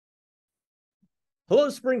Hello,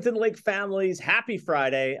 Springton Lake families. Happy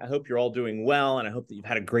Friday. I hope you're all doing well, and I hope that you've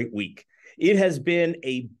had a great week. It has been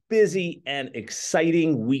a busy and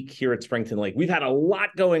exciting week here at Springton Lake. We've had a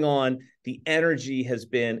lot going on. The energy has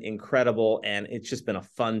been incredible, and it's just been a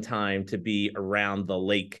fun time to be around the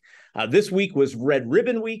lake. This week was Red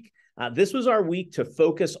Ribbon Week. This was our week to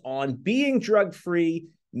focus on being drug-free,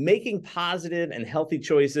 making positive and healthy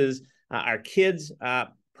choices. Our kids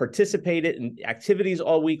participated in activities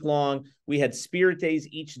all week long. We had spirit days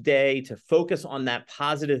each day to focus on that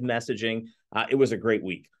positive messaging. It was a great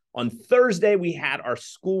week. On Thursday, we had our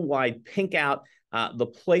school-wide pink out. The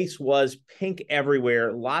place was pink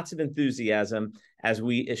everywhere, lots of enthusiasm as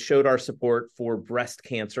we showed our support for breast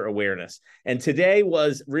cancer awareness. And today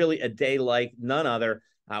was really a day like none other.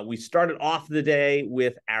 We started off the day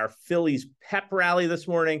with our Phillies pep rally this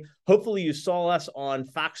morning. Hopefully you saw us on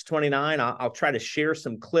Fox 29. I'll try to share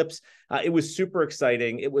some clips. It was super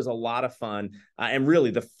exciting. It was a lot of fun, and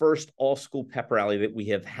really the first all-school pep rally that we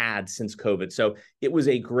have had since COVID. So it was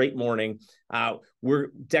a great morning.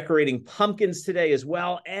 We're decorating pumpkins today as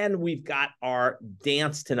well, and we've got our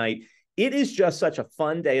dance tonight. It is just such a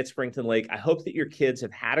fun day at Springton Lake. I hope that your kids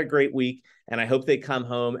have had a great week, and I hope they come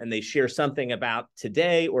home and they share something about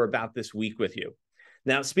today or about this week with you.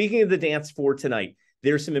 Now, speaking of the dance for tonight,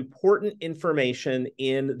 there's some important information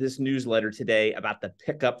in this newsletter today about the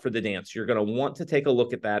pickup for the dance. You're going to want to take a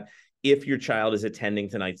look at that if your child is attending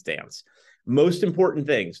tonight's dance. Most important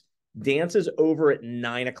things. Dance is over at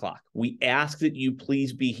 9 o'clock. We ask that you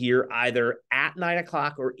please be here either at 9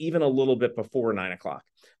 o'clock or even a little bit before 9 o'clock.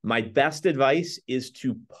 My best advice is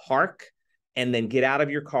to park and then get out of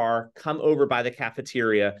your car, come over by the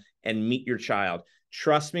cafeteria and meet your child.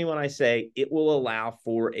 Trust me when I say it will allow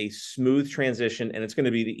for a smooth transition, and it's going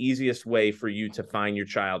to be the easiest way for you to find your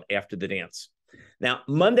child after the dance. Now,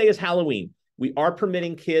 Monday is Halloween. We are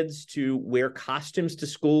permitting kids to wear costumes to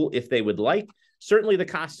school if they would like. Certainly the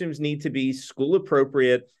costumes need to be school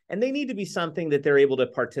appropriate, and they need to be something that they're able to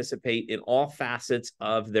participate in all facets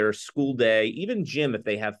of their school day, even gym if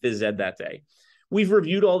they have phys ed that day. We've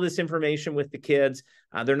reviewed all this information with the kids.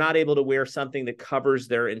 They're not able to wear something that covers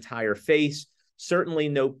their entire face. Certainly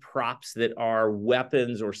no props that are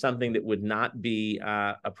weapons or something that would not be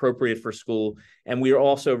appropriate for school. And we are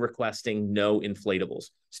also requesting no inflatables.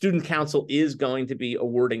 Student Council is going to be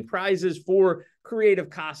awarding prizes for creative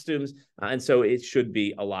costumes, and so it should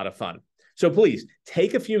be a lot of fun. So please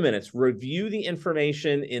take a few minutes, review the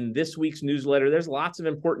information in this week's newsletter. There's lots of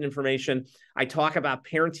important information. I talk about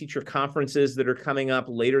parent-teacher conferences that are coming up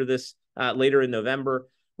later in November.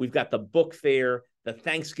 We've got the book fair, the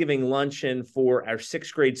Thanksgiving luncheon for our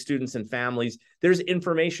sixth grade students and families. There's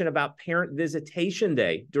information about Parent Visitation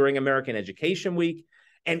Day during American Education Week,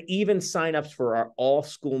 and even signups for our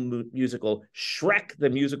all-school musical, Shrek the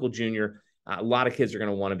Musical Junior. A lot of kids are going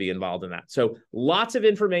to want to be involved in that. So lots of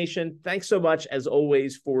information. Thanks so much, as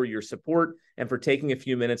always, for your support and for taking a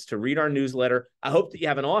few minutes to read our newsletter. I hope that you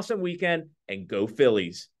have an awesome weekend, and go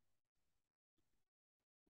Phillies.